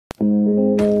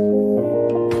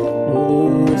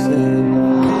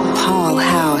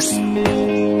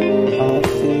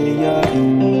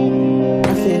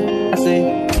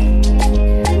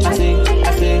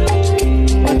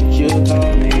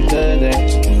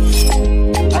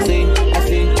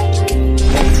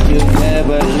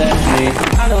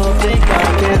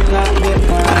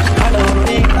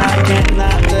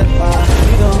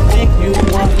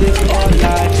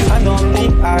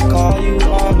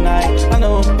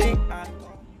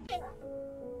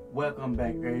Welcome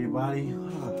back, everybody,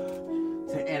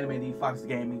 to Anime D Fox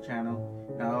Gaming channel.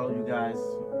 Now, you guys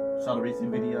saw the recent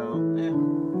video.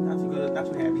 Not too good, not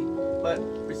too happy, but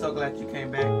we're so glad you came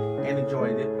back and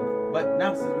enjoyed it. But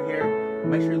now, since we're here,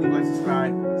 make sure you leave a like,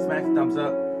 subscribe, smash the thumbs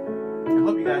up. I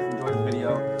hope you guys enjoyed this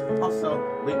video. Also,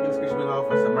 link in the description below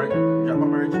for some merch. Drop my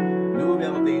merch, new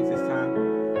available things this time.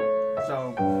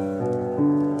 So,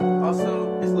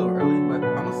 also, it's a little early, but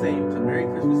I'm gonna say to Merry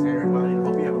Christmas to everybody.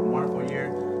 Hope you have a wonderful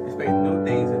year. Expect new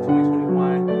things in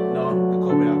 2021. No, the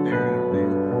COVID out there and everything.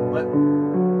 But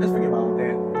let's forget about all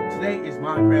that. Today is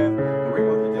Minecraft, and we're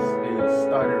going to just get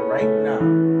started right now.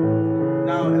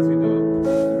 Now, as we do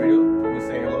the video, we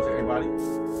say hello to everybody.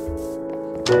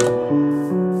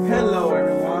 Hello,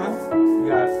 everyone. You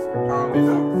got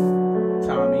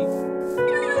Tommy,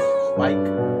 Spike,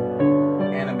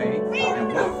 Anime, and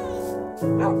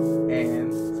Wolf,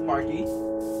 and Sparky.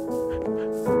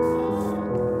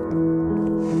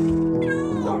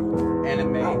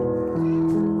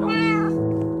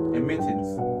 And Mittens.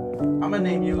 I'm gonna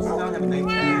name you, since I don't have a name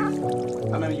tag,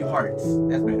 I'm gonna name you Hearts.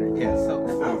 That's better. Yeah, so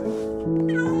that's easy.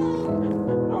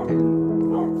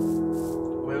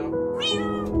 Well,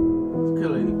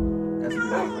 clearly, that's a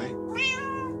good name, right?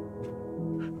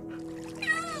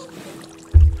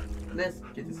 Let's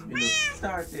get this video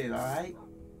started, alright?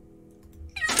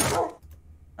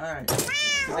 Alright,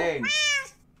 today,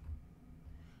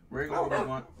 we're going to be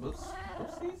going,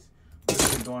 oopsies. We're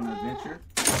going to be going on an adventure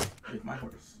with my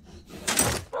horse.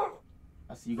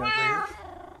 I'll see you guys later.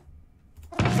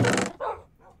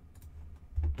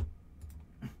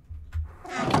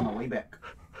 I'm on my way back.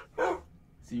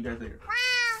 See you guys later.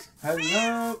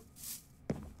 Hello.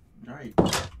 Alright.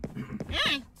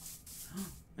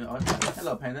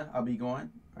 Hello, Panda. I'll be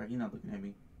going. Alright, you're not looking at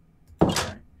me.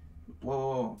 Alright.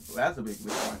 Whoa. That's a big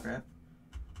Minecraft.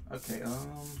 Okay,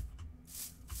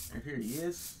 and here he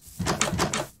is.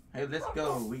 Hey, let's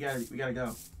go. We gotta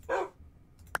go.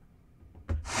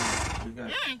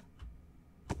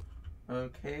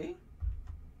 Okay.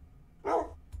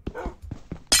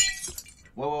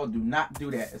 Whoa, do not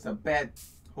do that. It's a bad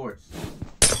horse.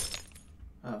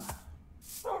 Come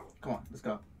on, let's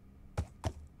go.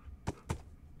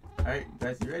 Alright, you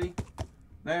guys, you ready?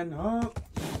 Land up.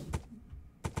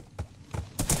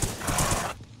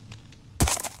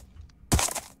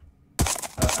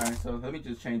 Alright, so let me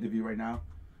just change the view right now.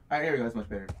 Alright, here we go. That's much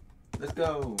better. Let's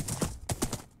go.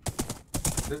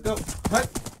 Let's go. What?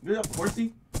 Get up,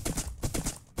 horsey.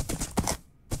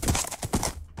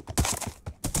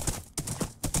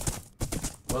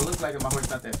 Well, it looks like my horse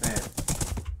not that fast.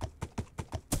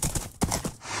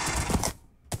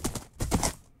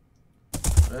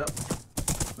 Well,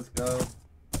 let's go.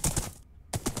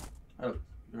 Oh,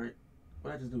 right.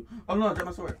 What did I just do? Oh no, I dropped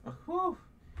my sword. Whew.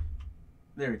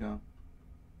 There we go.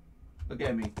 Look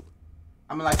at me.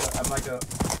 I'm like a.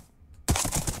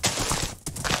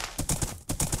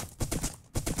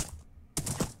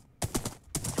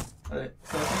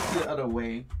 So if you the other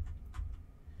way,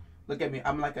 look at me.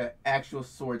 I'm like an actual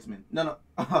swordsman. No.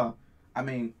 I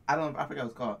mean, I forgot what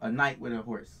it's called. A knight with a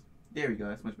horse. There we go.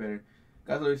 That's much better.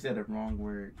 Guys literally said the wrong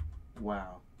word.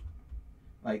 Wow.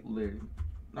 Like literally,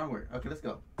 wrong word. Okay, let's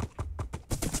go.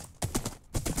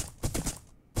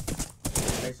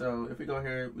 Okay, so if we go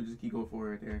here, we just keep going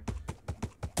forward right there.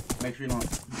 Make sure you don't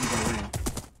go in.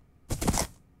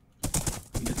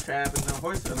 We just traveling the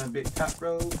horse on a big top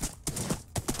road.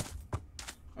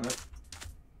 Alright.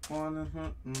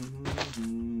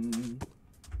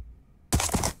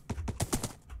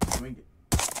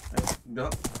 Go.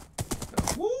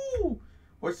 Woo!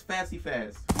 Horse fasty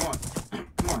fast. Come on.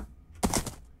 Come on.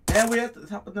 And we're at the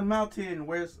top of the mountain.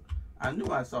 Where's... I knew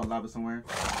I saw lava somewhere.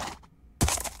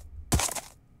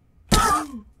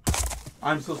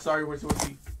 I'm so sorry,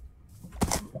 horsey.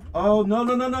 Oh, no.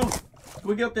 Can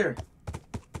we get up there?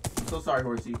 I'm so sorry,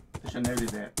 horsey. I should have never did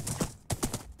that.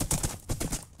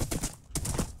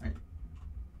 Alright.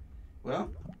 Well,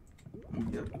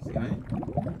 yep, see that?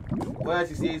 Well, as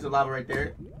you see, there's a lava right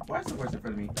there. Why is the horse in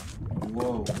front of me?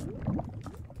 Whoa.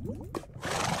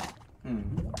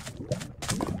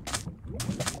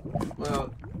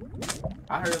 Well,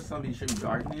 I heard somebody should be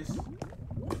darkness.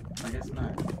 I guess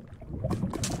not.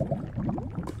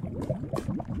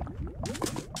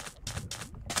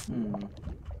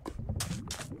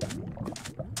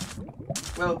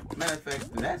 Well, matter of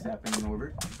fact, that's happening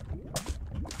over.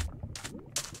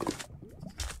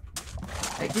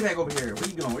 Hey, get back over here. Where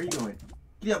you going? Where you going?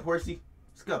 Get up, horsey.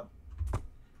 Let's go.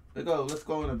 Let's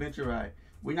go on an adventure ride.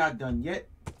 We're not done yet.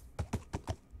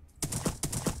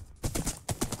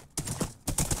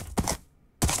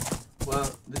 Well,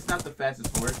 this is not the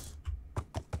fastest horse,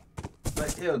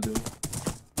 but it'll do.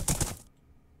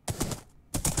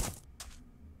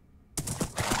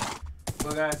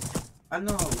 Well, guys, I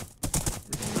know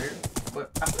this is weird,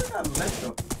 but I feel like I left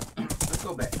something. Let's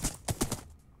go back.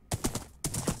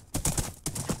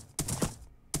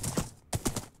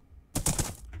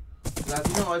 Guys,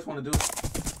 you know what I always want to do?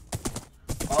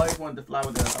 I always wanted to fly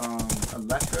with the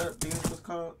Elytra thing this was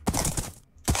called.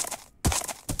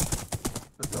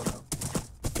 Let's go though.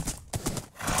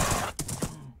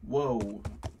 Whoa.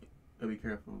 Gotta be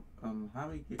careful. How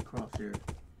do we get across here?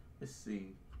 Let's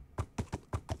see.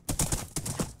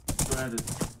 There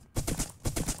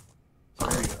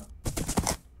we go.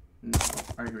 No.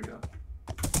 Alright, here we go.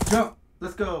 Jump!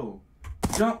 Let's go!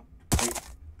 Jump! Wait.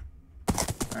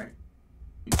 Alright.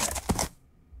 You back.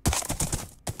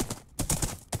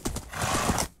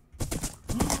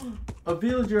 A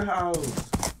villager house!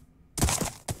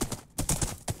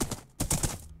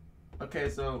 Okay,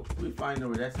 so we find out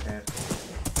where that's at.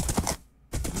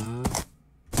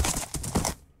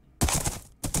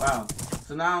 Wow.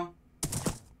 So now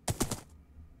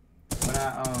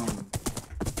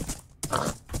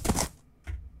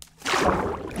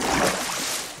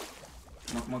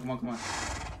when come on.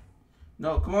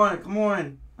 No, come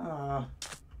on.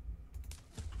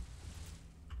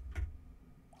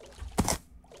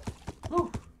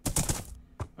 Whew.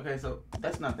 Okay, so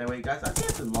that's not that way, guys. I think I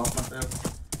just lost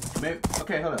myself. Maybe.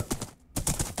 Okay, hold up.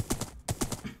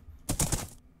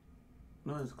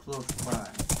 No, it's close by.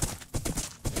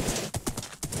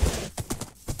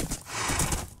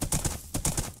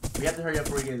 We have to hurry up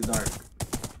before it gets dark.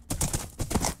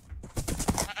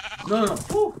 No.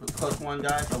 Whew, it's close one,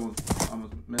 guys. I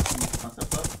almost messing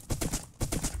myself up.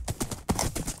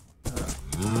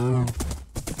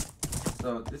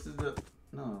 So this is the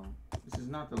this is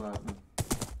not the lava.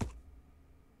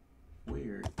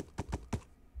 Weird.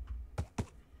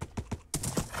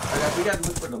 Alright, guys, we got to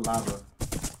look for the lava.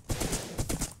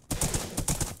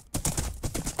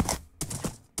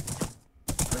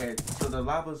 Okay, so the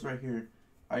lava's right here.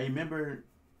 I remember,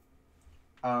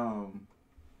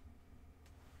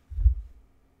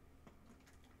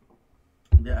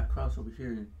 yeah, I crossed over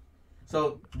here.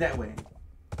 So, that way.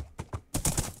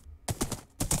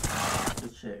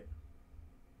 Just check.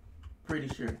 Pretty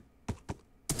sure.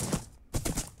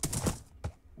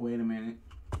 Wait a minute.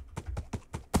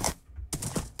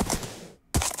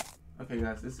 Okay,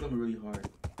 guys, this is gonna be really hard.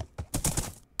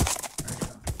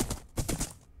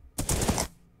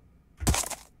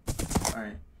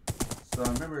 Alright, so I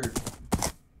remember,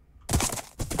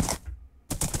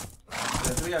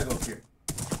 so we gotta go up here.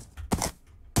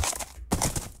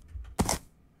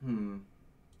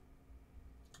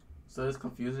 So it's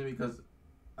confusing because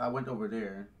I went over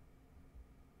there.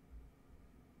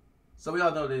 So we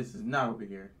all know this is not over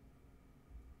here.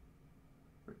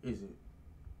 Where is it?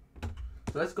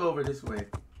 So let's go over this way.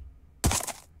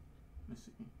 Let's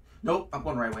see. Nope, I'm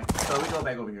going the right way. So we go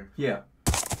back over here. Yeah.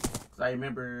 Because I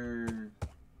remember...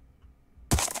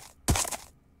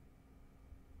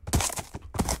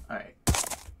 Alright.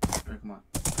 Come on.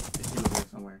 It should be over here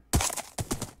somewhere.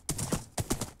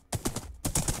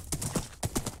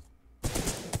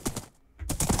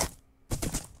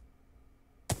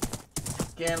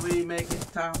 Can we make it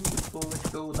time before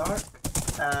it go dark?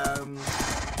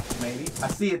 Maybe. I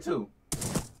see it too.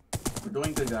 We're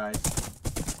doing good, guys.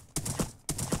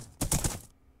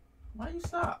 Why you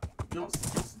stop? You don't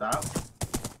stop.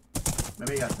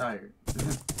 Maybe I got tired.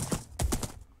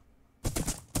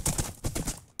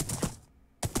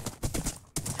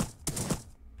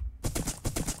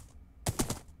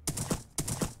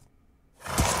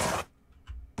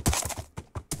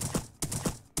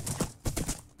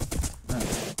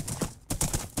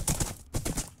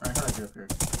 Alright, how do I get up here?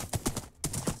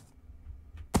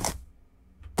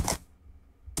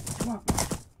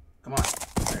 Come on.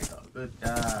 There you go. Good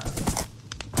job.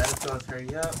 Let's go. Let's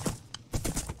hurry up.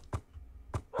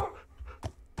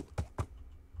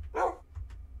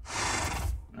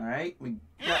 Alright, we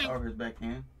got ours back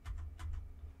in.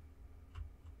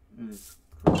 Just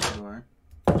close the door.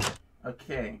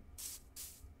 Okay.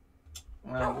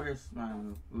 Well, where's my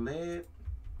lid?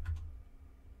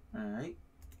 Alright.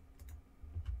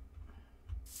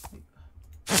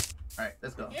 Alright,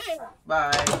 let's go.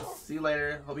 Bye. See you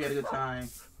later. Hope you had a good time.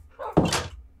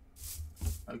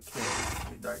 Okay.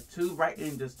 Dark 2 right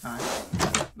in this time.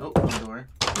 Nope, no door.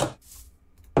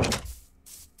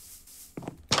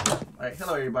 Alright,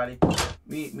 hello everybody.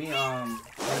 Me may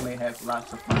have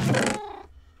lots of fun.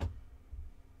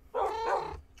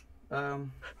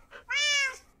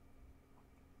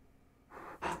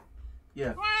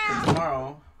 Yeah,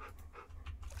 tomorrow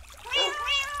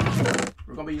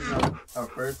we're gonna be using our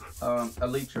first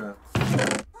Elytra.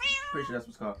 Pretty sure that's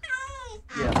what's called.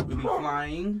 Yeah, we'll be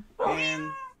flying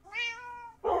and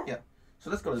yeah. So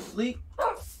let's go to sleep,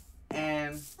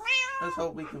 and let's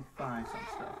hope we can find some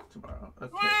stuff tomorrow.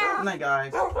 Okay. Good night,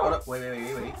 guys. Hold up. Wait.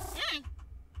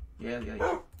 Yeah.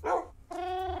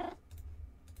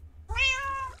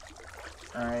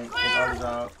 Alright, take all this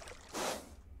out.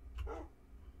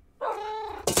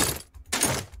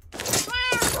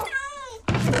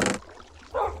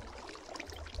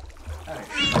 Alright,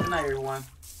 good night, everyone.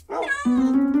 Oh,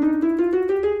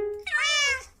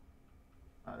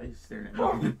 they just staring at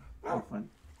me. So funny.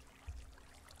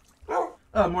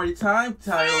 Morning time.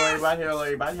 Hello, everybody.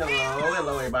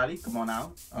 Hello, everybody. Come on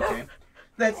now. Okay.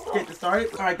 Let's get this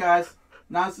started. Alright, guys.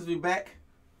 Now since we're back,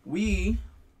 we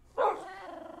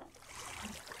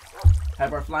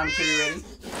have our flying material ready.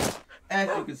 As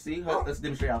you can see, let's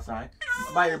demonstrate outside.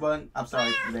 Bye, everyone. I'm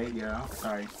sorry for today. Yeah, I'm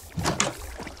sorry.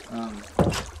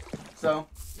 So,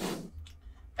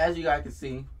 as you guys can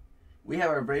see, we have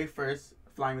our very first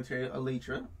flying material,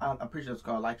 Elytra. I'm pretty sure it's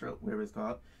called Elytra, whatever it's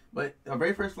called. But our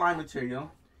very first flying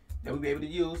material that we'll be able to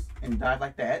use and dive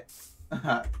like that.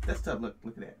 That's tough. Look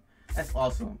at that. That's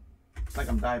awesome. It's like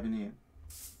I'm diving in.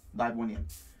 Dive one in.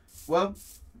 Well,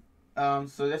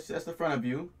 so that's the front of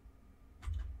view.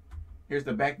 Here's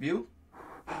the back view.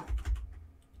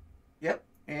 Yep,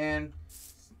 and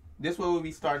this one will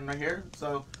be starting right here.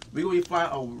 So we will be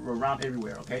flying around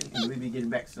everywhere, okay? And we'll be getting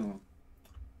back soon.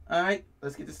 All right,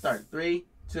 let's get this started. 3,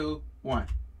 2, 1.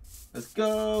 Let's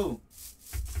go.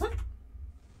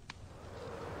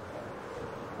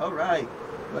 All right,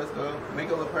 let's go. Make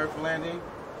a little perfect landing.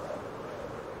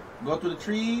 Go through the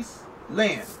trees.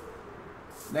 Land.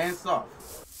 Land soft.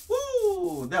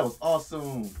 Woo! That was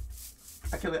awesome.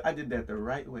 I did that the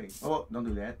right way. Oh, don't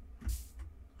do that.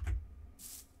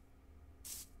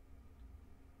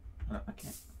 I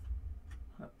can't.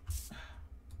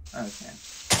 Okay.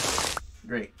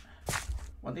 Great.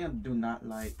 One thing I do not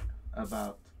like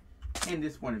about in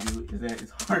this point of view is that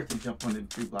it's hard to jump on the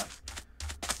tree blocks.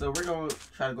 So we're going to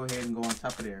try to go ahead and go on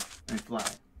top of there and fly.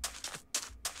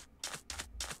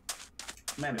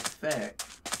 Matter of fact,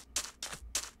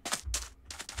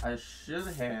 I should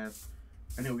have,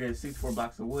 and then we'll get 64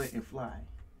 blocks of wood and fly.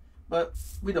 But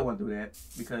we don't want to do that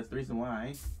because the reason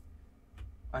why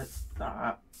I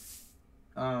stopped,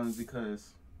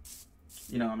 because,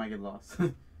 you know, I might get lost.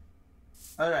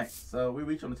 Alright, so we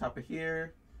reach on the top of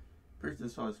here. Pretty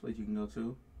much the farthest place you can go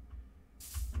to.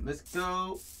 Let's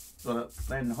go. So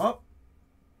land the hop.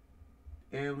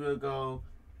 And we'll go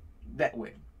that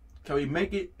way. Can we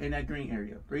make it in that green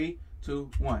area? 3,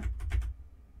 2, 1.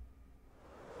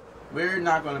 We're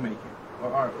not gonna make it.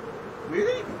 Or are we?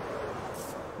 Really?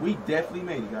 We definitely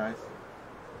made it, guys.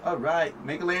 Alright,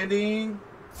 make a landing.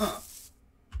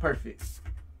 Perfect.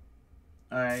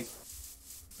 Alright.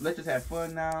 Let's just have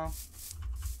fun now.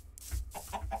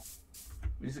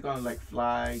 We're just gonna like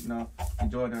fly, you know,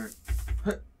 enjoy our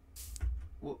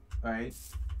alright.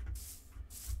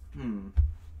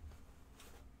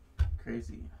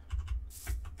 Crazy.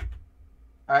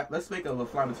 Alright, let's make a little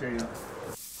fly material.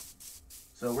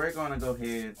 So we're gonna go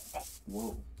ahead.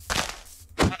 Whoa.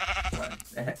 Sorry.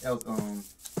 That was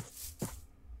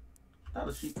I thought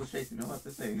the sheep was chasing me. What have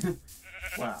to say?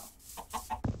 Wow. So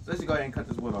let's just go ahead and cut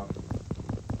this wood off.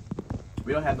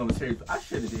 We don't have no materials. I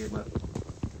should have did, but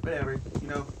whatever, you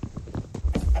know.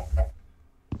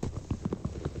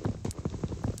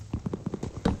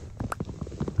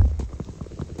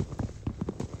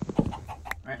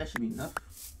 Alright, that should be enough.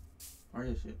 Or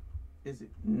is it? Is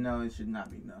it? No, it should not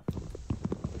be enough.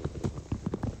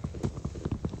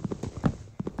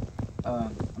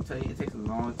 I'm telling you, it takes a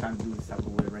long time to do this type of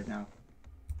wood right now.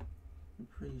 I'm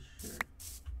pretty sure.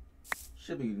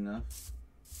 Should be enough.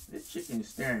 This chicken is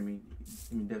staring at me.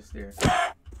 I mean, death stare.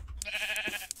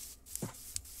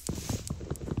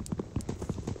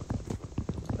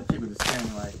 That chicken is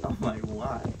staring like, I'm like,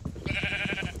 why?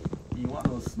 You want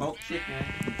no smoke, chicken?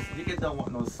 Chicken don't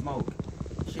want no smoke.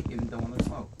 Chicken don't want no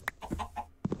smoke.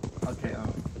 Okay,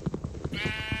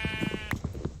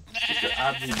 this should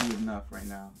obviously be enough right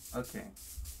now. Okay.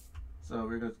 So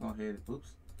we're just going to go ahead,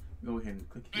 go ahead and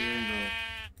click here and go.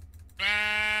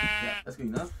 Yeah, that's good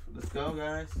enough. Let's go,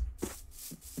 guys.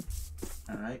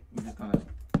 Alright, we're just gonna.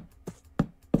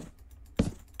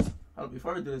 Oh,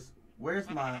 before we do this, where's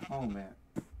my home at?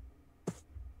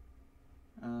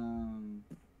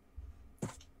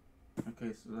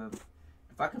 Okay, so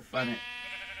if I can find it.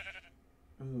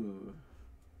 Ooh.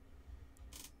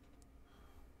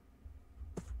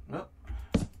 Well.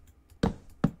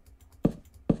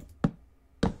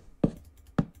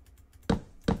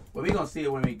 Well, we're gonna see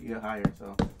it when we get higher,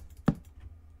 so.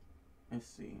 Let's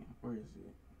see. Where is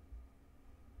it?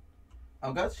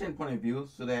 I've got a certain point of view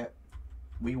so that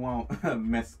we won't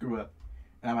screw up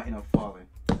and I might end up falling.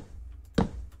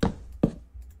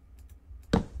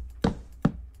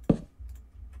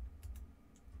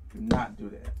 Do not do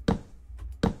that.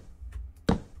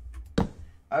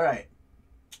 Alright.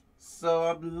 So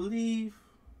I believe,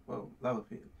 well, lava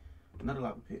pit. Another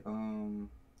lava pit.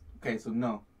 Okay, so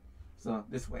no. So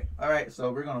this way. Alright,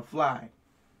 so we're gonna fly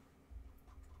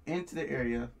into the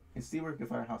area and see where we can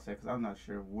find a house at, because I'm not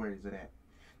sure where is it at.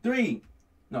 5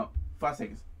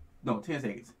 seconds. No, 10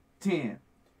 seconds. 10,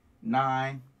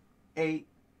 9, 8,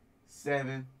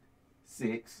 7,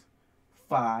 6,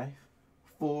 5,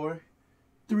 4,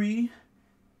 3,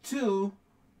 2,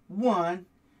 1.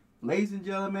 Ladies and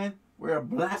gentlemen, we're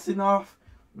blasting off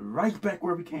right back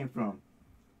where we came from.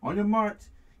 On your marks,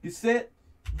 get set,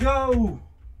 go!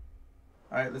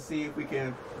 Alright, let's see if we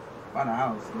can find a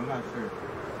house. I'm not sure.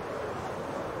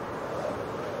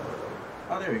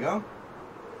 Oh, there we go.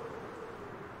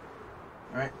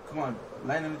 Alright, come on.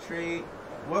 Land in the tree.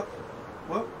 Whoop.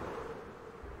 Whoop.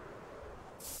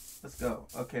 Let's go.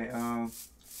 Okay,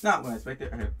 not what I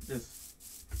expected. Alright, just.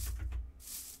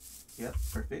 Yep,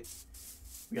 perfect.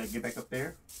 We gotta get back up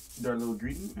there, do our little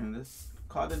greeting, and let's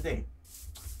call it a day.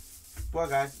 Well,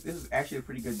 guys, this is actually a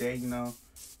pretty good day, you know.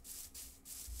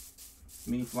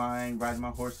 Me flying, riding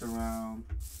my horse around,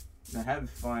 you know, having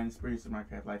fun, experiencing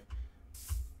Minecraft life.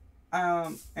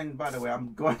 And by the way,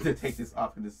 I'm going to take this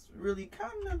off because it's really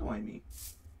kind of annoying me.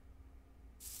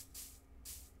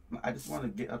 I just want to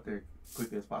get up there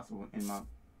quickly as possible, and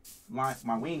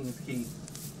my wings keep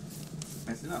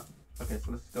messing up. Okay,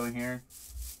 so let's go in here.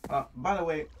 By the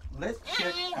way, let's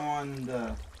check on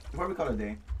the, before we call it a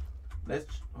day, let's,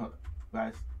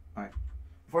 guys, alright,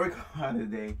 before we call it a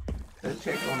day, let's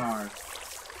check on our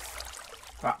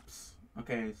crops.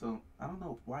 Okay, so I don't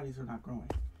know why these are not growing.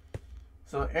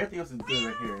 So everything else is good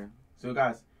right here. So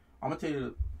guys, I'm gonna tell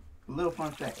you a little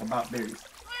fun fact about berries.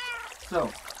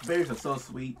 So berries are so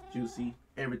sweet, juicy,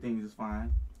 everything is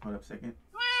fine. Hold up a second.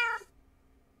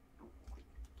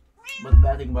 But the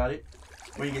bad thing about it,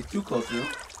 when you get too close to them,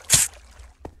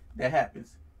 that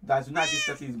happens. Guys, do not get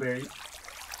stuck to these berries.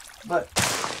 But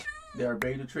they are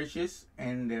very nutritious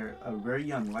and they're very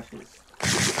yummy. Watch this.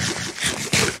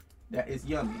 That is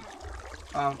yummy.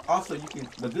 Also, you can,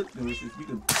 the good news is you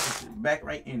can push it back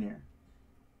right in there.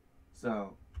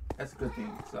 So that's a good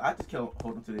thing. So I just kept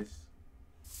holding to this.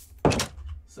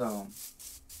 So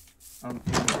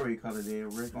before we call it a day,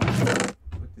 we're going to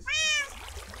put this.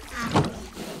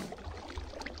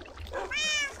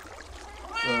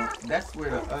 So that's where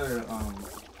the other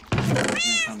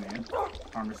come in,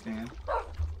 armor stand.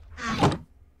 So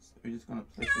we're just gonna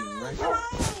place it right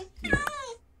here.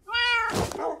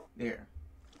 There.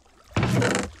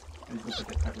 I'm just gonna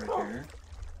put that right there.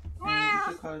 And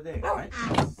we should call it a day. Alright?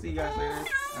 See you guys later.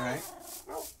 Alright.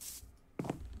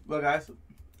 Well guys,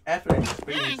 after that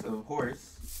experience of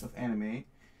horse, of anime,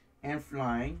 and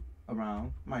flying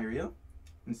around my area,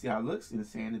 and see how it looks in the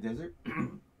sand, the desert.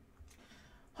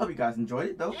 Hope you guys enjoyed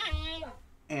it though.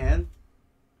 And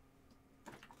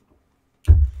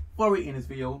before we end this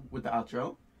video with the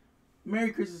outro,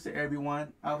 Merry Christmas to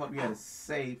everyone. I hope you had a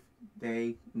safe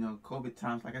day. You know, COVID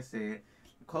times, like I said,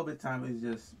 COVID time is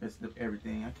just messing up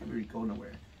everything. I can't really go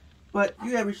nowhere. But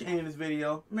you have reached the end of this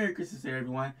video. Merry Christmas to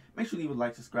everyone. Make sure you leave a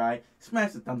like, subscribe,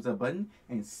 smash the thumbs up button,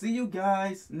 and see you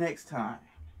guys next time.